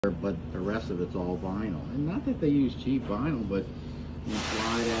but the rest of it's all vinyl. And not that they use cheap vinyl, but you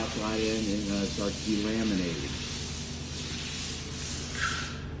slide out, slide in, and it starts delaminating.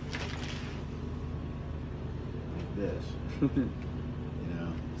 Like this. You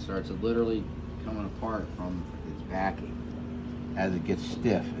know, it starts literally coming apart from its backing as it gets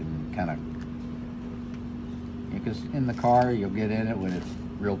stiff and kind of, because in the car you'll get in it when it's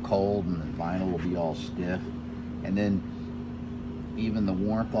real cold and the vinyl will be all stiff, and then even the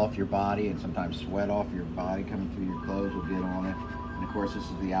warmth off your body and sometimes sweat off your body coming through your clothes will get on it. And of course this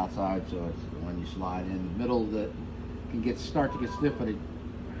is the outside, so it's when you slide in the middle that can start to get stiff, but it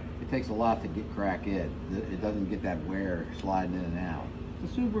takes a lot to get crack in. It doesn't get that wear sliding in and out. The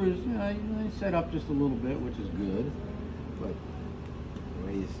Subaru is, you know, set up just a little bit, which is good, but the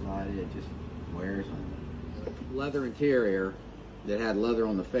way you slide it, it just wears on it. Leather interior that had leather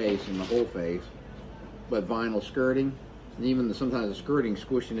on the face and the whole face, but vinyl skirting. And even sometimes the skirting,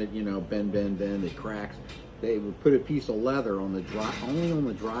 squishing it, you know, bend, it cracks. They would put a piece of leather on only on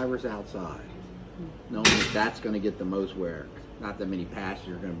the driver's outside, knowing that that's going to get the most wear. Not that many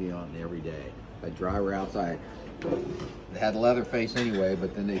passengers are going to be on it every day. A driver outside, they had leather face anyway,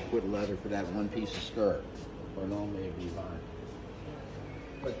 but then they put leather for that one piece of skirt, or normally it'd be vinyl.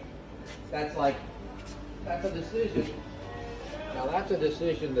 But that's a decision. Now that's a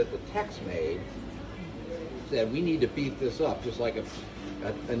decision that the techs made. Said we need to beef this up, just like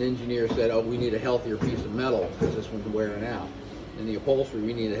an engineer said, oh, we need a healthier piece of metal because this one's wearing out. In the upholstery,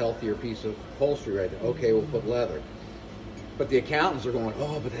 we need a healthier piece of upholstery right there. Okay, we'll put leather. But the accountants are going,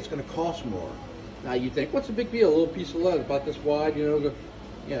 oh, but that's going to cost more. Now you think, what's the big deal? A little piece of leather about this wide, you know,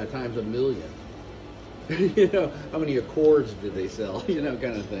 yeah, times a million. You know, how many Accords did they sell? You know,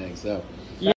 kind of thing. So